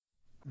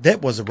That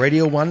was a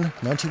Radio 1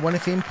 91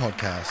 FM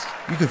podcast.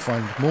 You can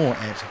find more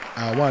at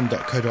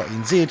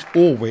r1.co.nz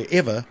or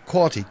wherever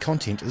quality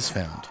content is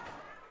found.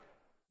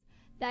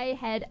 They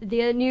had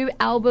their new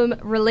album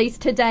released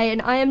today, and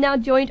I am now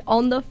joined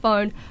on the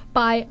phone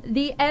by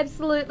the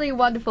absolutely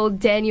wonderful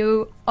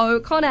Daniel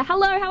O'Connor.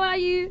 Hello, how are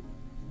you?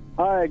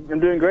 Hi, I'm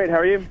doing great. How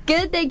are you?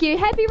 Good, thank you.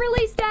 Happy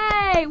release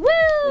day! Woo!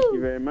 Thank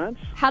you very much.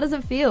 How does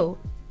it feel?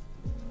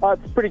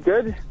 It's pretty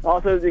good.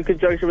 Also, in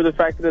conjunction with the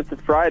fact that it's a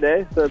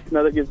Friday, so it's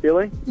another good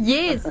feeling.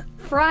 Yes,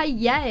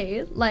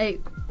 Friday,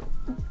 like,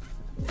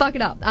 fuck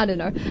it up. I don't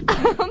know.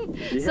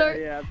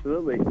 Yeah,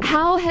 absolutely.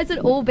 How has it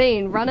all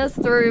been? Run us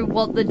through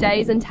what the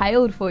days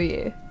entailed for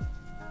you.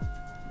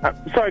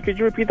 Sorry, could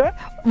you repeat that?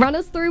 Run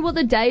us through what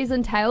the days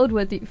entailed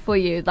for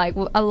you, like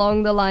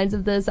along the lines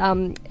of this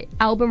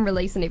album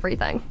release and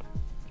everything.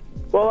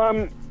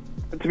 Well,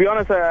 to be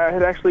honest, I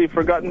had actually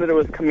forgotten that it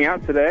was coming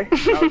out today.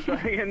 I was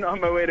driving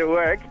on my way to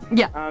work.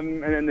 Yeah.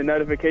 And then the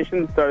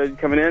notifications started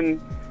coming in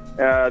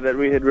that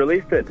we had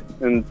released it,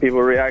 and people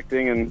were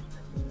reacting and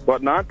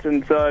whatnot.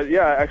 And so,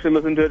 yeah, I actually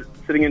listened to it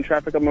sitting in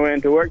traffic on my way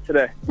into work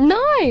today.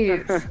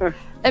 Nice.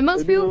 It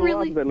must feel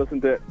really. I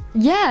listened to it.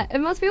 Yeah, it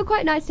must feel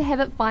quite nice to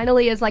have it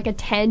finally as like a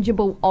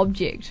tangible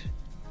object.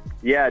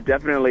 Yeah,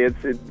 definitely.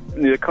 It's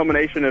the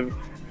combination of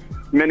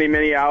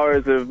many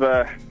hours of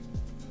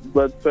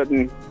blood, sweat,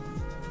 and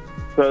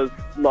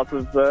lots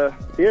of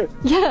tears.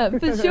 Yeah,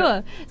 for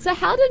sure. So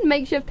how did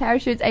Makeshift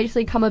Parachutes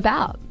actually come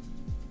about?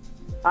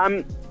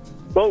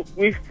 Well,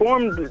 we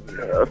formed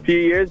a few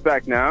years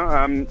back now.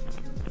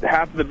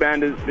 Half of the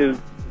band is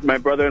my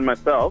brother and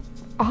myself.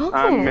 Oh.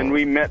 And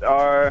we met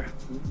our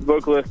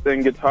vocalist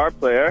and guitar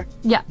player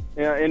Yeah.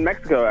 in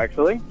Mexico,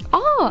 actually.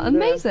 Oh,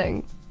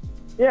 amazing.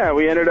 Yeah,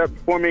 we ended up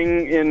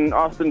forming in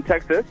Austin,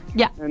 Texas.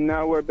 Yeah. And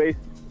now we're based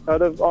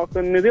out of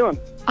Auckland, New Zealand.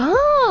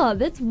 Ah,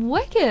 that's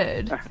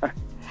wicked.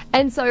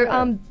 And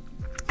so,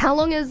 how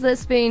long has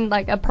this been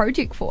like a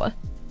project for?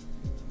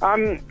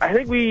 I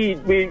think we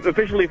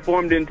officially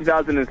formed in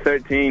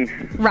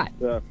 2013. Right.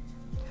 So,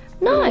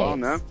 Nice.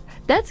 now.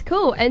 That's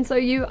cool. And so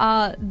you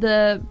are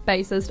the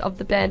bassist of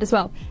the band as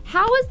well.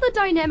 How is the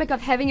dynamic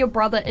of having your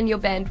brother in your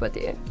band with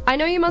you? I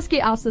know you must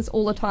get asked this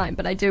all the time,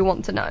 but I do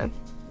want to know.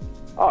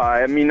 Oh,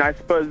 I mean, I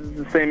suppose it's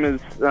the same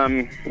as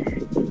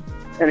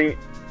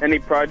any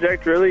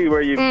project, really,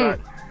 where you've got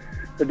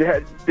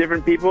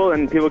different people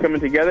and people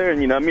coming together. And,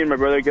 me and my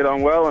brother get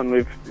on well, and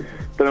we've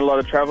done a lot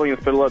of traveling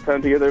and spent a lot of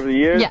time together over the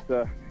years. Yeah.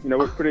 So,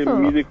 we're pretty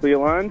musically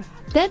aligned.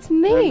 That's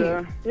me.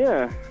 And,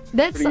 yeah.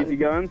 That's pretty easy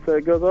going, so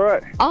it goes all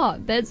right. Oh,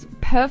 that's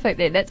perfect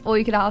then. That's all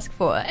you could ask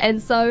for. And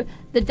so,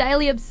 The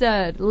Daily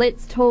Absurd,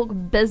 let's talk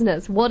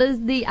business. What is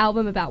the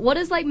album about? What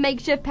does,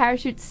 Makeshift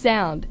Parachutes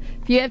sound?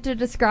 If you have to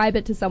describe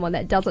it to someone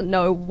that doesn't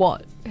know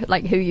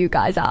who you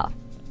guys are.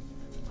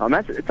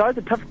 It's always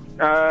a tough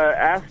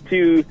ask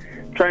to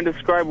try and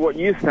describe what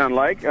you sound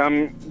like.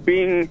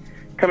 Coming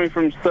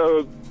from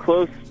so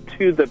close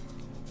to the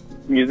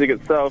music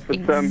itself,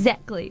 it's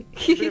Exactly.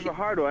 a bit of a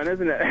hard one,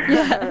 isn't it?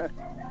 Yeah.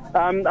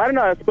 I don't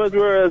know. I suppose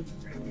we're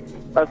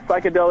a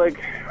psychedelic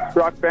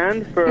rock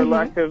band, for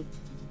lack of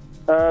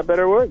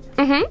better words.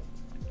 Mm-hmm.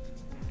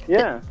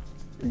 Yeah.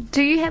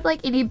 Do you have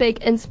any big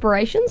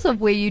inspirations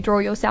of where you draw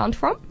your sound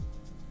from?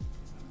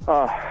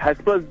 I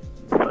suppose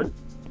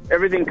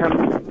everything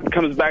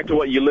comes back to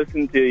what you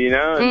listen to,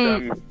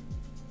 And,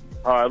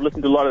 I've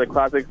listened to a lot of the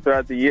classics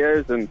throughout the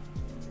years, and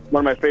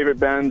one of my favorite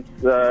bands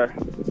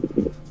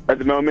at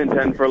the moment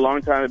and for a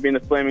long time have been the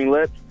Flaming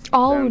Lips.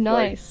 Oh, Sounds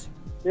nice.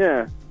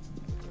 Yeah.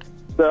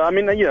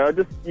 So,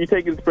 just you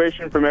take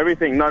inspiration from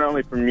everything, not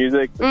only from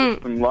music, but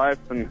just from life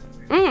and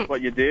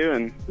what you do,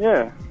 and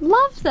yeah.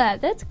 Love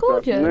that. That's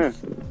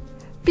gorgeous.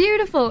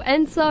 Beautiful.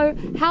 And so,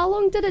 how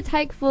long did it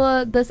take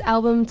for this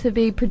album to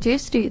be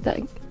produced, do you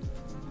think?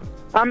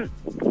 When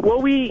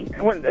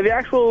the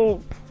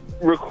actual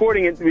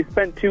recording, we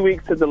spent 2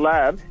 weeks at the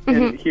lab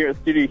studio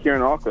here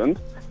in Auckland.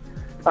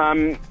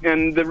 And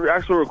the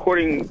actual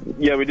recording,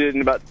 we did it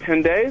in about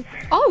 10 days.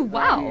 Oh,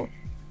 wow.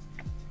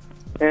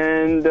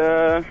 And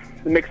the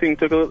mixing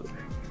took a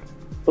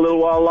little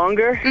while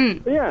longer.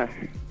 But yeah.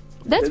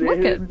 That's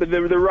wicked.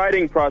 The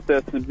writing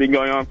process has been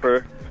going on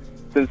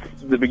since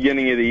the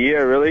beginning of the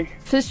year, really.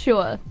 For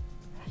sure.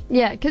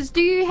 Yeah, because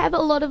do you have a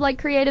lot of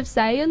creative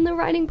say in the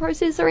writing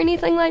process or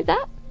anything like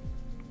that?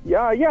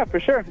 Yeah, for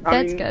sure.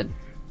 That's good.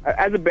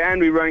 As a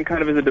band, we run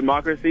kind of as a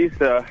democracy,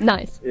 so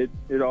nice.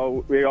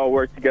 We all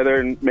work together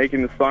in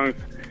making the songs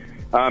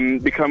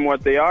become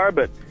what they are.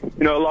 But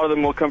a lot of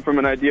them will come from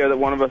an idea that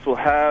one of us will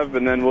have,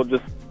 and then we'll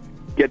just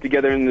get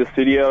together in the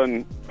studio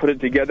and put it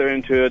together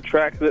into a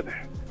track that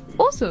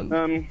awesome.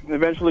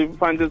 Eventually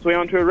finds its way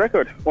onto a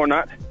record, or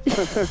not.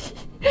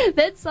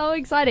 That's so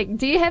exciting.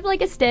 Do you have a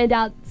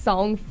standout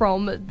song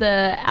from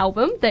the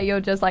album that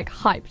you're just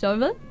hyped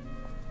over?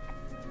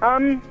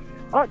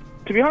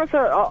 To be honest,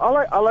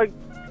 I like.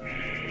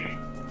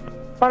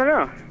 I don't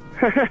know.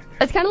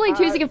 It's kind of like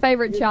choosing a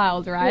favorite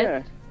child,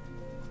 right?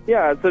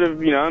 Yeah. It's sort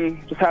of,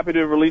 I'm just happy to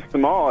have released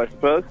them all, I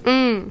suppose.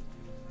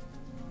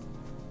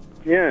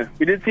 Yeah,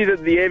 we did see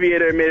that The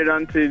Aviator made it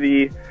onto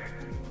the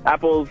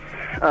Apple's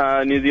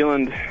New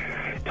Zealand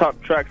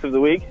top tracks of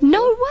the week.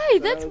 No way,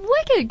 that's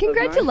wicked.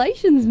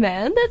 Congratulations,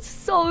 man. That's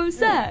so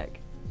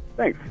sick.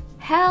 Thanks.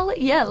 Hell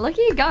yeah, look at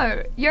you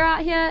go. You're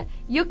out here,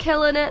 you're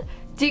killing it.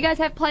 Do you guys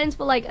have plans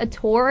for like a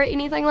tour or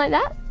anything like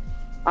that?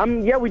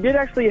 Yeah, we did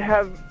actually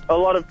have a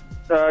lot of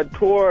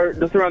tour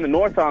just around the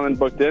North Island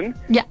booked in.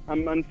 Yeah.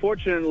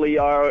 Unfortunately,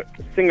 our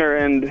singer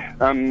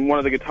and one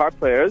of the guitar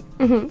players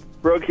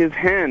broke his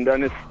hand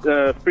on his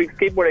freak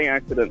skateboarding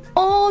accident.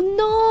 Oh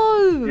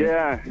no!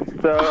 Yeah,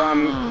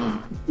 so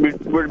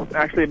we're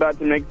actually about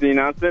to make the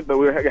announcement, but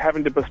we're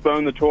having to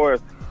postpone the tour.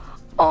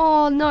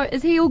 Oh no,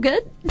 is he all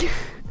good?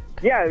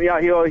 Yeah,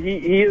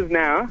 he is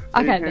now.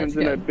 Okay, his hand's that's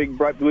in a good. big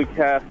bright blue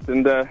cast,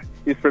 and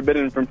he's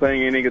forbidden from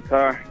playing any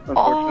guitar,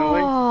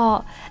 unfortunately.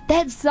 Oh,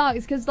 that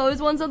sucks, because those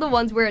ones are the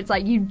ones where it's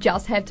like you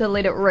just have to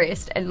let it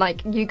rest and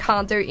like you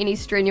can't do any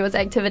strenuous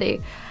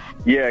activity.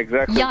 Yeah,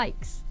 exactly.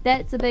 Yikes.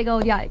 That's a big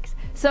old yikes.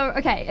 So,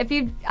 okay, if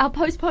you are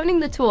postponing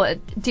the tour,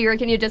 do you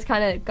reckon you're just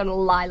kind of going to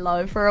lie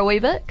low for a wee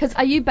bit? Because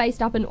are you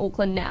based up in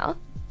Auckland now?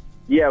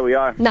 Yeah, we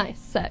are. Nice,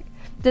 sick.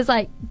 Just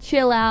like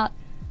chill out,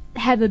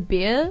 have a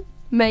beer,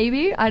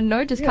 maybe. I don't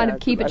know, just kind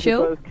of keep it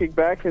chill. I suppose kick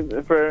back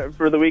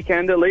for the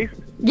weekend at least.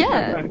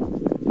 Yeah,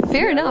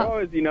 fair enough.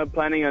 We're always,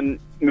 planning on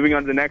moving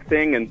on to the next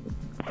thing,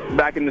 and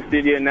back in the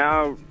studio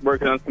now,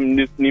 working on some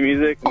new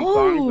music and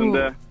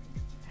songs,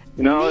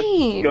 and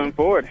it's going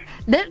forward.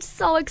 That's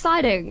so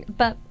exciting.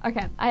 But,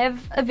 okay, I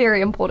have a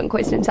very important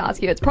question to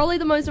ask you. It's probably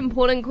the most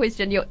important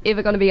question you're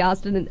ever going to be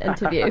asked in an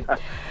interview.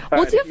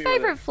 What's your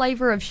favourite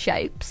flavour of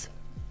shapes?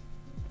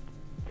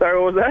 Sorry,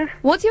 what was that?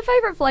 What's your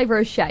favourite flavour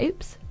of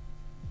shapes?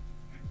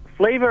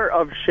 Flavor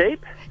of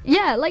shape?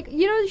 Yeah, like,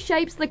 you know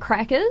shapes, the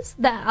crackers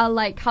that are,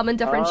 like, come in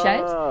different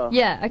shapes?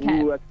 Yeah,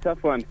 okay. Ooh, that's a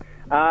tough one.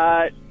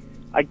 I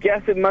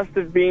guess it must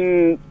have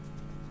been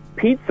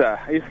pizza.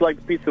 I used to like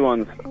the pizza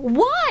ones.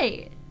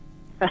 Why?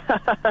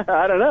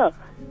 I don't know.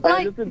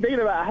 Like, just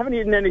thinking about, I haven't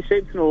eaten any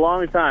shapes in a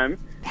long time.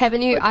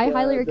 Haven't you? But, I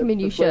highly recommend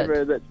the you flavor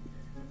should. that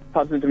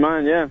pops into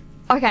mind, yeah.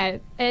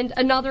 Okay, and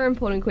another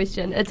important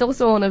question. It's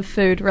also on a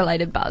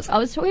food-related buzz. I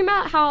was talking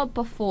about how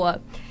before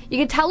you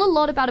can tell a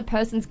lot about a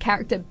person's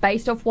character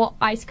based off what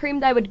ice cream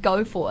they would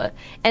go for,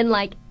 and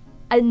like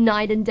a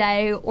Night and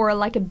Day or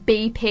like a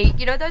BP.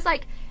 You know those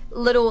like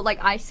little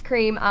like ice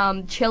cream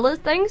chillers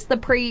things, the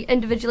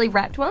pre-individually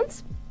wrapped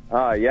ones.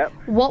 Yep.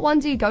 What one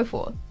do you go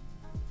for?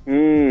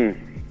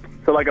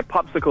 So like a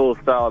popsicle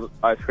style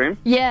ice cream.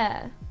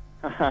 Yeah.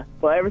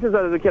 Well, ever since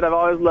I was a kid, I've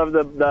always loved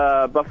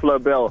the Buffalo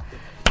Bill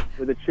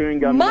with the chewing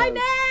gum. My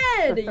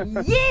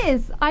man!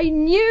 Yes! I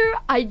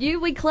knew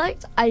we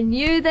clicked. I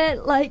knew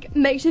that, like,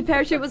 Makeshift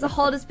Parachute was the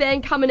hottest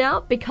band coming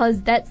out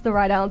because that's the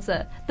right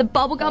answer. The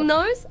bubblegum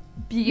nose,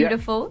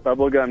 beautiful. Yeah,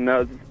 bubblegum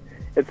nose.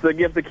 It's the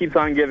gift that keeps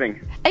on giving.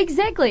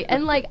 Exactly,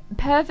 and, like,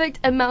 perfect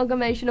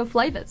amalgamation of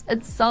flavors.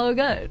 It's so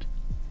good.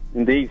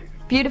 Indeed.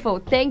 Beautiful.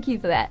 Thank you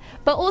for that.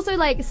 But also,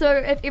 like, so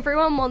if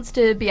everyone wants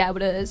to be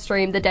able to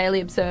stream The Daily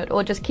Absurd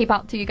or just keep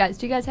up to you guys,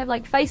 do you guys have,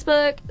 like,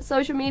 Facebook,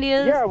 social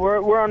medias? Yeah,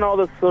 we're on all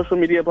the social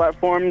media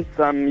platforms.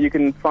 You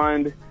can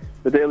find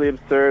The Daily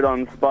Absurd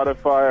on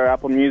Spotify or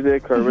Apple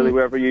Music or really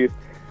wherever you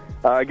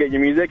get your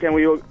music. And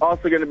we're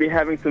also going to be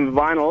having some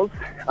vinyls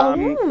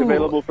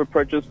available for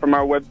purchase from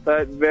our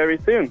website very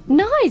soon.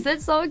 Nice.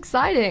 That's so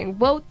exciting.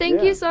 Well,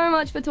 thank you so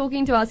much for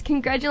talking to us.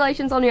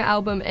 Congratulations on your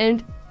album.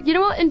 And you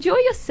know what? Enjoy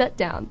your sit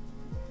down.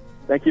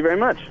 Thank you very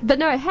much. But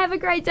no, have a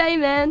great day,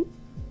 man.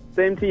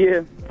 Same to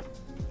you.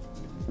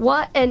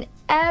 What an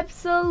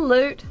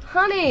absolute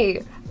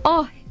honey.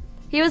 Oh,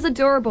 he was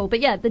adorable.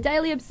 But yeah, The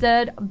Daily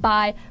Absurd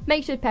by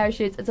Makeshift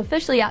Parachutes. It's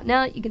officially out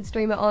now. You can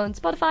stream it on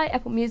Spotify,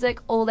 Apple Music,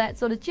 all that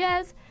sort of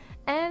jazz.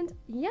 And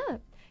yeah,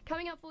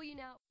 coming up for you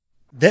now.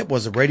 That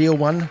was a Radio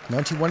 1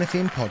 91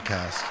 FM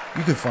podcast.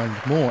 You can find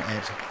more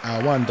at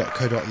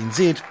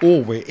r1.co.nz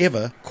or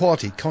wherever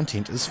quality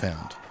content is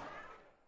found.